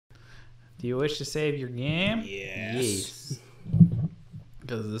Do you wish to save your game? Yes.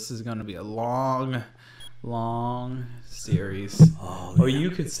 Because this is going to be a long, long series. Oh, or you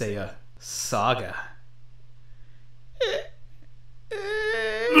could say a saga.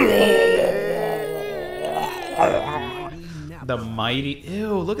 The mighty.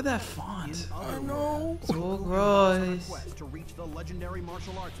 Ew, look at that font. I know. So gross. To reach the legendary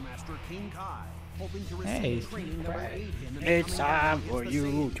martial arts master King Kai, hoping to receive Hey, training that will aid him in It's becoming time against for the you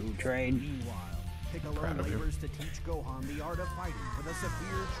Saiyans. to train. Meanwhile, Piccolo Proud of you. labors to teach Gohan the art of fighting with a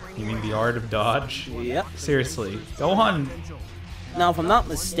severe training. You mean the art of dodge? Yep. Seriously. Gohan. Now, if I'm not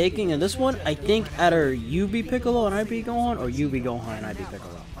mistaken, in this one, I think either you be Piccolo and I be Gohan, or you be Gohan and I be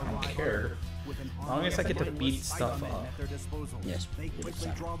Piccolo. I don't care. As long as I get to beat stuff up. Yes. They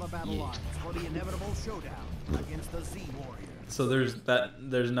quickly draw the battle lines for the inevitable showdown against the Z Warriors. So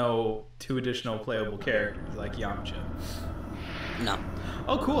there's no 2 additional playable characters like Yamcha. No.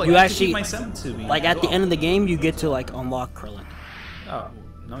 Oh cool, I You get to actually- keep my Senzu. Like, at the end of the game, you get to, like, unlock Krillin. Oh,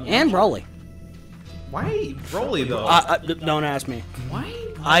 no Yamcha. And Broly. Why Broly though? Don't ask me. Why?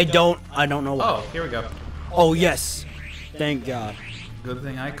 I don't know why. Oh, here we go. Oh, yes. Thank God. Good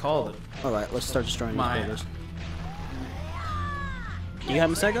thing I called it. Alright, let's start destroying these Maya. builders. Do you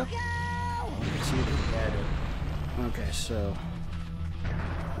have a Sega? Yeah, I do. Okay, so...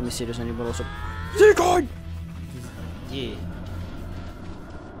 Let me see if there's any builders. Z-Coin! Yeah.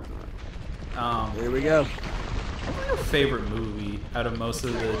 Here we go. What's your favorite movie out of most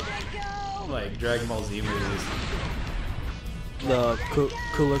of the like Dragon Ball Z movies? The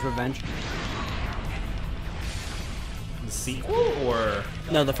Cooler's Revenge. The sequel or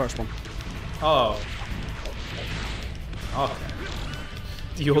No, the first one. oh? Okay.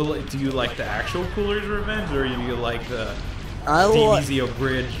 Do you like the actual Cooler's Revenge or do you like the I like... DBZ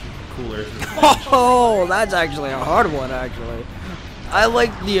abridged Cooler's Revenge? Oh, that's actually a hard one, actually. I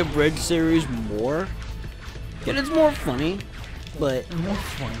like the abridged series more. And it's more funny, but... More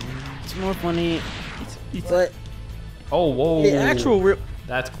funny. It's more funny, but... Oh, whoa. The actual real...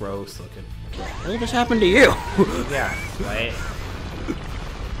 That's gross looking. What just happened to you? Yeah, right.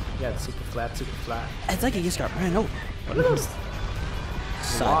 Yeah, it's super flat, super flat. It's like he just got ran over. What are those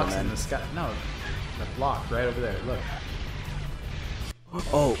Saga, blocks man. in the sky? No, the block right over there. Look.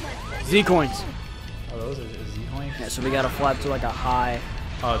 Oh, Z-Coins. Oh, those are Z-coins? Yeah, so we gotta fly up to like a high...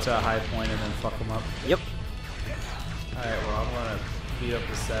 Oh, to a high point and then fuck them up. Yep. Alright, well, I'm gonna beat up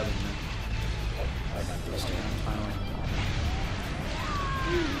the 7 then. Finally.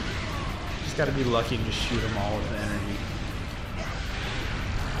 Just gotta be lucky and just shoot them all with the energy.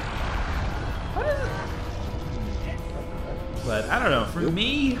 What is it? But I don't know. For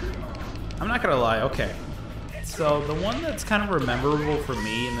me, I'm not gonna lie. Okay, so the one that's kind of memorable for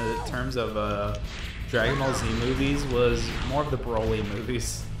me in the terms of Dragon Ball Z movies was more of the Broly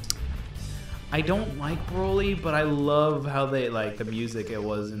movies. I don't like Broly, but I love how they like the music it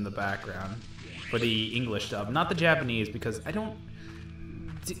was in the background for the English dub, not the Japanese, because I don't.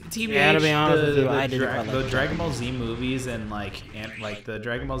 TBH, Yeah, to be honest with you, I didn't quite like the the Dragon Ball Z movies and like the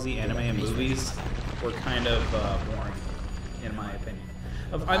Dragon Ball Z anime and movies were kind of boring, in my opinion.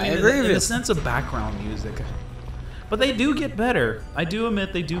 I mean, agree with in you. the sense of background music, but they do get better. I do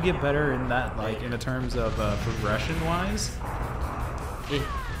admit they do get better in that, like in the terms of progression wise.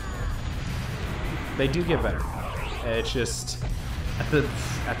 They do get better. It's just at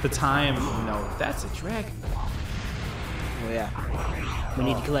the time, you know, that's a Dragon Ball. Oh yeah. We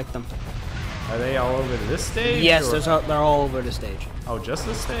need to collect them. Are they all over to this stage? Yes, or- they're all over the stage. Oh, just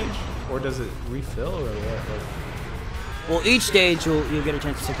this stage? Or does it refill or what? Well, each stage you'll get a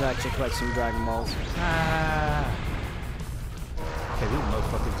chance to collect some Dragon Balls. Ah. Okay, these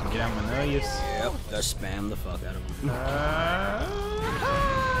motherfuckers can get on my nerves. Yep. Just spam the fuck out of them.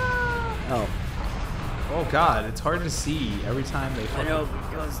 Oh. Oh god, it's hard to see every time they I fucking... know,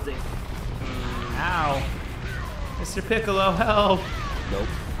 because they... Ow. Mr. Piccolo, help! Nope.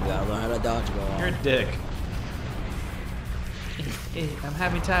 You gotta learn how to dodge go You're a dick. I'm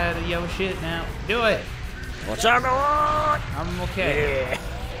having tired of your shit now. Do it! What's up, Saga? I'm okay. Yeah.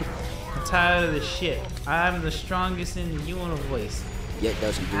 I'm tired of this shit. I'm the strongest in the universe. Yeah, it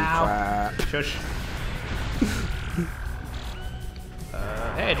doesn't do Ow. crap. Shush.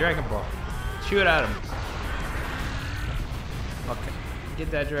 Hey, Dragon Ball. Shoot at him. Okay.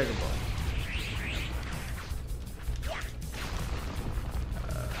 Get that Dragon Ball.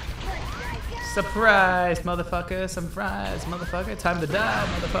 Surprise, motherfucker. Surprise, motherfucker. Time to die,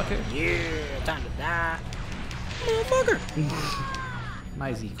 motherfucker. Yeah, time to die. Motherfucker.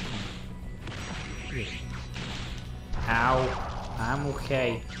 My Z. Ow. I'm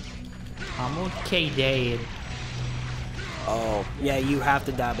okay. I'm okay, Dad. Oh, yeah, you have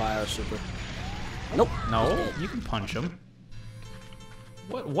to die by our super. Nope. No, you can punch him.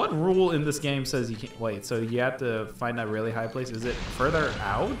 What rule in this game says you can't? Wait, so you have to find that really high place? Is it further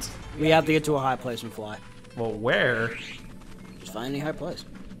out? We have to get to a high place and fly. Well, where? Just find any high place.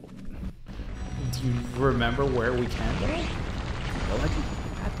 Do you remember where we can go? No, I can.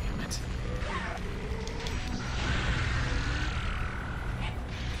 God damn it.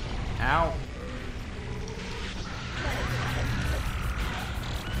 Ow.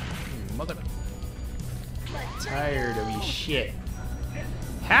 Mother. Tired of you shit.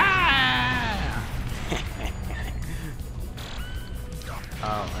 Ha!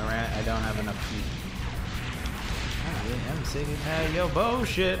 Oh, I don't have enough heat. I'm sick of that yo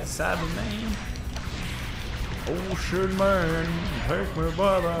bullshit, Cyberman. Ocean man, take me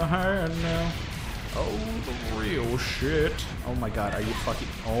by the hand now. Oh, the real shit. Oh my god, are you fucking...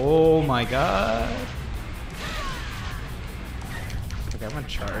 Oh my god. Okay, I'm gonna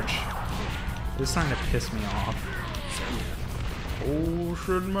charge. This is starting to piss me off.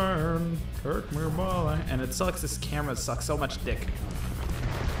 Ocean man, take me by the... And it sucks, this camera sucks so much dick.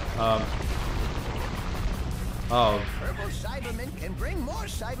 Oh. Purple Cybermen can bring more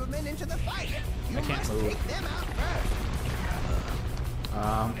Cybermen into the fight. You I can't must move. take them out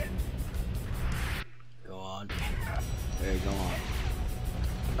first. Go on. There you go on.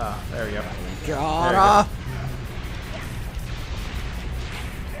 Ah, there we go. Gara!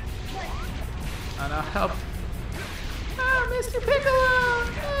 And I'll help. Ah, Mr. Piccolo!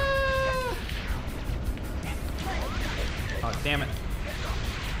 Ah. Oh, damn it.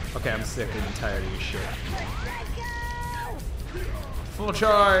 Okay, I'm sick and tired of your shit. Full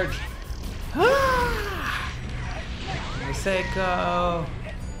charge! Seiko!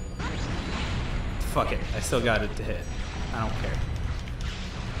 Fuck it, I still got it to hit. I don't care.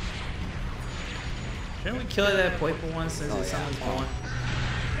 Shouldn't we kill that purple one since it's someone's born?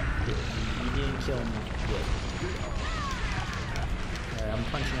 You didn't kill me. Good. Alright, I'm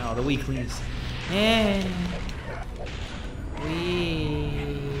punching all the weaklings. Yeah.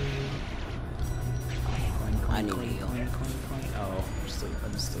 I need to heal. Oh,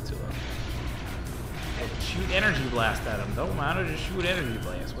 I'm still too low. Hey, shoot energy blast at him. Don't matter, just shoot energy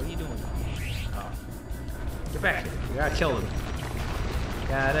blast. What are you doing? Oh. Get back here. We gotta kill them.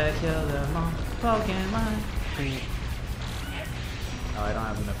 Gotta kill them all. Pokemon. Oh, I don't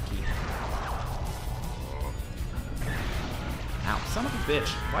have enough key. Ow, son of a bitch.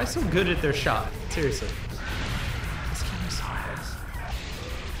 Why so good at their shot? Seriously. This camera's so ass.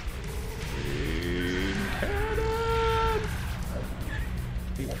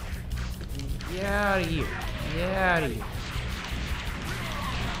 Get out of here. Get out of here.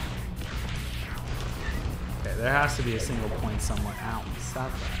 Okay, there has to be a single point somewhere. Ow, stop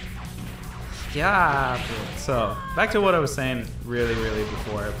that. Yeah. So, back to what I was saying really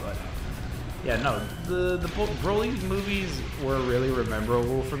before, but yeah, no, the Broly movies were really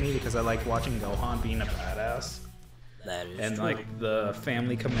memorable for me because I like watching Gohan being a badass. That is And true. like the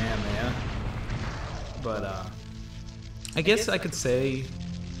family Kamehameha. But I guess I could say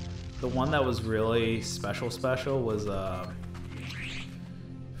the one that was really special was what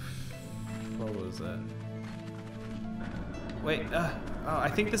was that? Wait, oh, I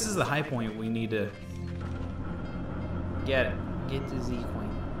think this is the high point we need to get the Z coin.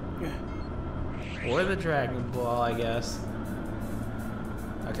 Or the Dragon Ball, I guess.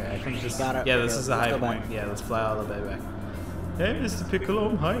 Okay, I think this. Got it. Yeah, this is the high go point. back. Yeah, let's fly all the way back. Hey, Mr. Piccolo,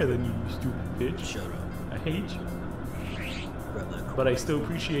 I'm higher than you, you stupid bitch. Shut up. I hate you, Grab that but I still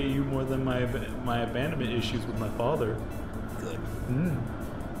appreciate you more than my abandonment issues with my father. good. Mm.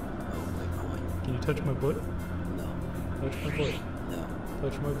 Oh, my coin. Can you touch my butt? No. Touch my butt. No.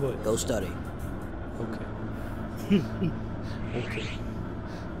 Touch my butt. Go study. Okay. Okay.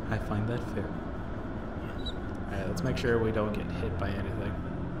 I find that fair. Yes. Alright, let's make sure we don't get hit by anything.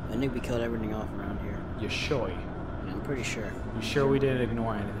 I think we killed everything off around here. You sure? I'm pretty sure. You sure we didn't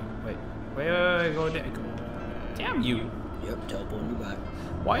ignore anything? Wait, go down. Damn you! Yep, teleporting you back.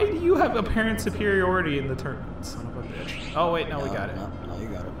 Why do you have apparent superiority in the turn? Son of a bitch. Oh wait, no, we got it. No, you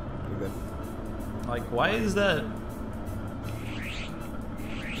got it. You're good. Like, why is that?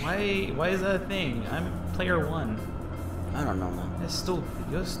 Why is that a thing? I'm player 1. I don't know, man. That's stupid.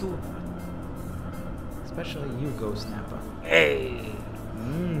 You're stupid. Especially you, Ghost Snapper. Hey!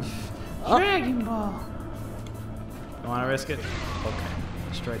 Oh. Dragon Ball! You wanna risk it? Okay.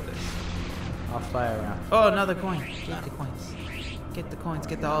 Destroy this. I'll fly around. Oh, another coin. Get the coins. Get the coins.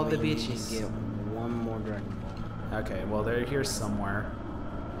 Get all the We need to bitches. Get one more Dragon Ball. Okay, well, they're here somewhere.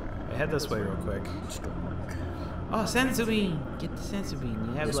 I head this way real quick. Oh, Senzu Bean! Get the Senzu Bean.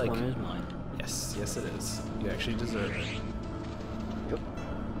 You have This like... one is mine. Yes, it is. You actually deserve it.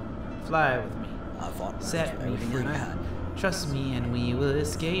 fly with me. I fought Set me everything free. that I had. Trust me and we will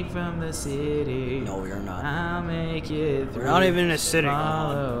escape from the city. No, we are not. I'll make it through. We're not even in a city.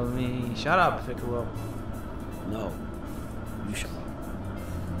 Follow me. Shut up, Piccolo. No. You shut up.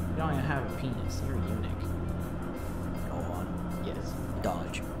 You don't even have a penis. You're a eunuch. Go on. Yes.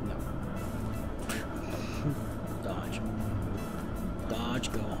 Dodge. No. Dodge. Dodge,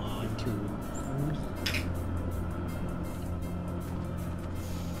 go on.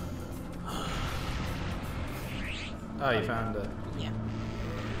 Oh, you found it. Yeah.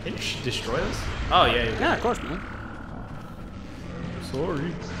 Did you destroy this? Oh, yeah. You Yeah, of course, man.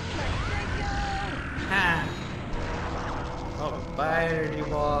 Sorry. Ha. Oh, bye, energy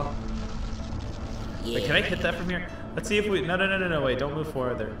ball. Yeah. Wait, can I hit that from here? Let's see if we. No. Wait, don't move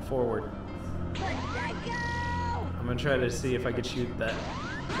forward there. Forward. I'm gonna try to see if I could shoot that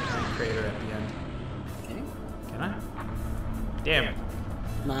crater at the end. Okay. Can I? Damn it.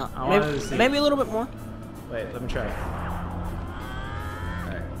 No, I wanted to see. maybe a little bit more. Wait, let me try.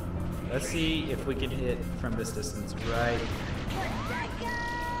 Alright. Let's see if we can hit from this distance. Right.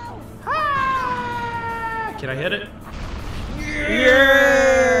 Ah! Can I hit it?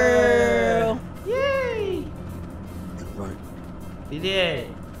 Yeah! Yay! Right. We did it.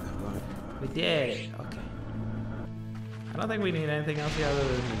 Right. We did it. Okay. I don't think we need anything else here other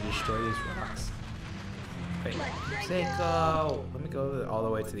than to destroy these rocks. Wait. Seiko! Let me go all the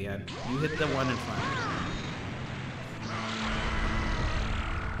way to the end. You hit the one in front.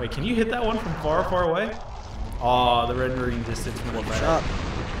 Wait, can you hit that one from far, far away? Oh, the rendering distance went better. Shot.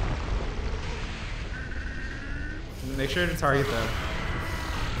 Make sure to target them.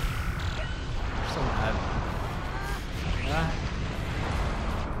 You're so mad. Ah.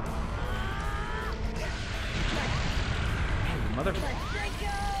 Mother.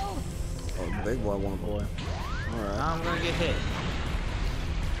 Oh, big boy, one boy. Alright. I'm gonna get hit.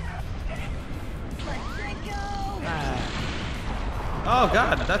 Ah. Oh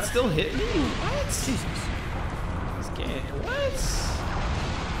god, that still hit me? What? Jesus. This game. What?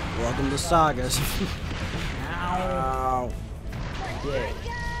 Welcome to Sagas. Ow. Yeah.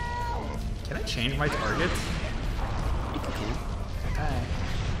 Can I change my targets? Okay. Okay.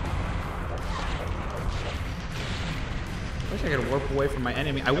 I wish I could warp away from my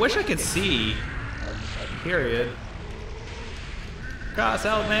enemy. I wish I could see. Period. Cross,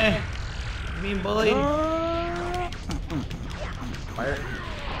 help me. You mean bully? Fire.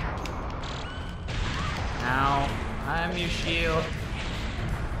 Ow. I'm your shield.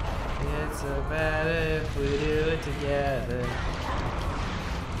 It's so bad if we do it together.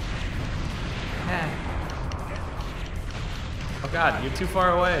 Ah. Oh god, you're too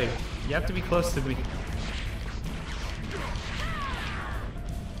far away. You have to be close to me.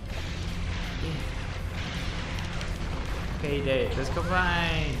 Payday, let's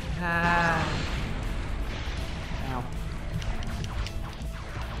combine. Ah. Ow.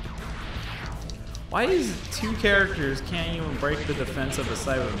 Why is two characters can't even break the defense of a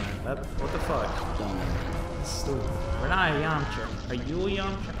Cyberman? What the fuck? Don't know. That's stupid. We're not a Yamcha. Are you a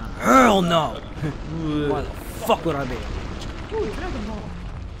Yamcha? Hell no! Ooh. Why the fuck would I be? Ooh, Dragon Ball.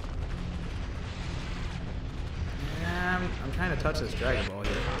 I'm trying to touch this Dragon Ball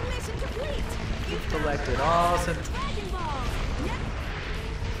here. Mission complete. You've Collected all set. Dragonbal.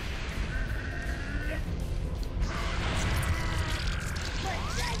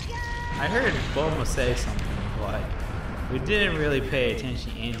 I heard Bulma say something like, we didn't really pay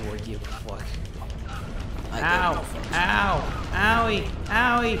attention and/or give a fuck. Ow! Ow! Owie!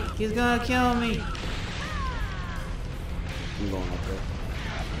 Owie! He's gonna kill me! I'm going up there.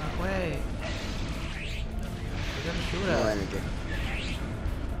 No way. They're gonna shoot No us. energy.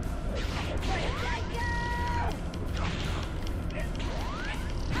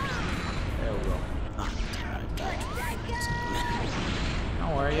 There we go. Ah, damn it, I died.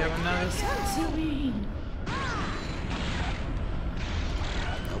 Don't worry, you have another Satsui.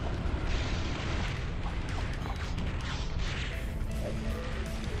 Nope.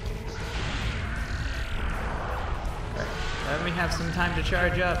 Let me have some time to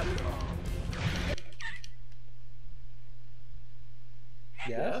charge up.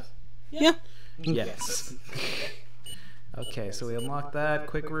 Yes? Yeah. Yes. Okay, so we unlock that.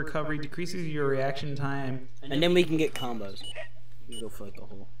 Quick recovery decreases your reaction time. And then we can get combos. You go for like a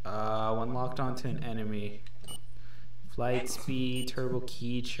whole. When locked onto an enemy. Flight speed, turbo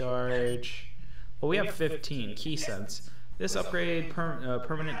key charge. Well, we have 15 key sense. This upgrade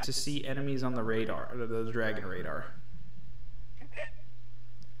permanent to see enemies on the radar, the dragon radar.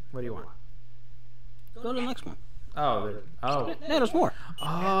 What do you want? Go to the next one. Oh, oh. Yeah, there's more.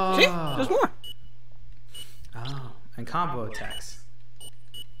 Oh. See? There's more. Oh, and combo attacks.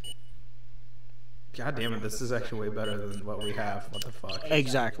 God damn it, this is actually way better than what we have. What the fuck?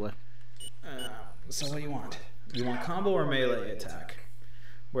 Exactly. So what do you want? You want combo or melee attack?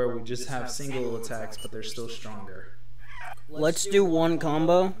 Where we just have single attacks, but they're still stronger. Let's do one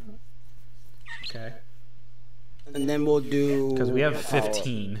combo, Okay. and then we'll do. Because we have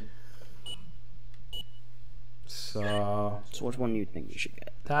 15. So So which one do you think we should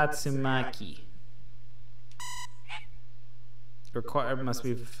get? Tatsumaki. Require must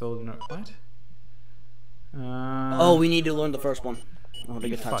be fulfilled. No, what? Oh, we need to learn the first one. Oh, to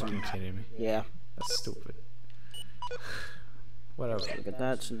you get fucking Tatsumaki. kidding me? Yeah. That's stupid. Whatever. Look at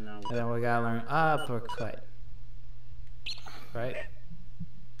that. So now. And then we gotta learn uppercut. Right?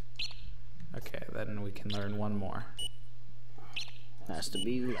 Okay, then we can learn one more. Has to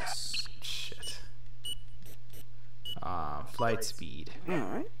be less. Shit. Flight speed.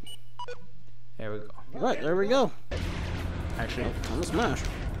 Alright. There we go. Alright, there we go. Actually, On the smash.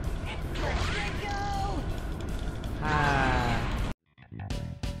 ah,